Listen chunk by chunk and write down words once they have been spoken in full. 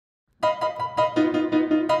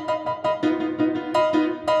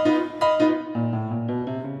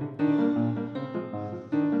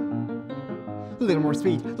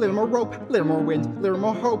speed, little more rope, little more wind, little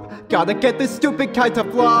more hope. Gotta get this stupid kite to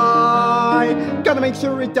fly. Gotta make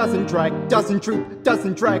sure it doesn't drag, doesn't droop,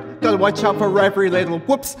 doesn't drag. Gotta watch out for every little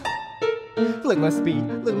whoops. Little less speed,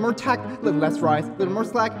 little more tact, little less rise, little more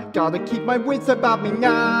slack. Gotta keep my wits about me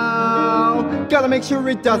now. Gotta make sure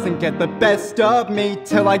it doesn't get the best of me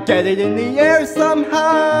till I get it in the air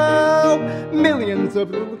somehow. Millions of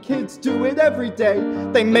little kids do it every day.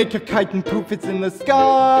 They make a kite and poof, it's in the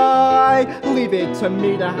sky. Leave it to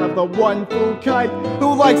me to have the one full kite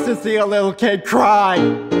who likes to see a little kid cry.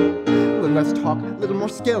 Little less talk, little more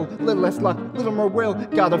skill, little less luck, little more will.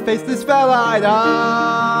 Gotta face this fella eye to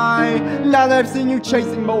eye. Now that I've seen you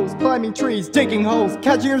chasing moles, climbing trees, digging holes,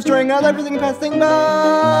 catching your string on everything passing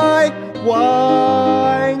by,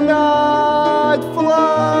 why not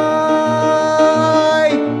fly?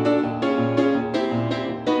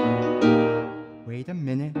 Wait a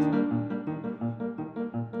minute.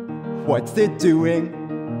 What's it doing?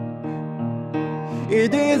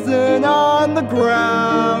 It isn't on the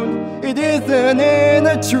ground, it isn't in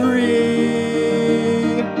a tree,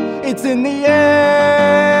 it's in the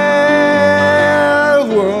air.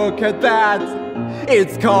 Look at that,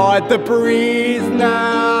 it's caught the breeze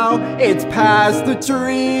now, it's past the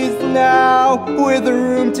trees now, with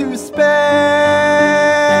room to spare.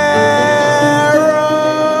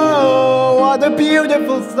 Oh, what a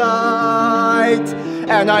beautiful sight.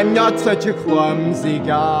 And I'm not such a clumsy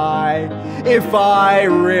guy. If I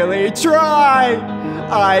really try,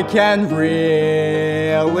 I can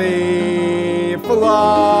really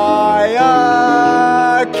fly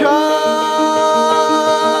a kite.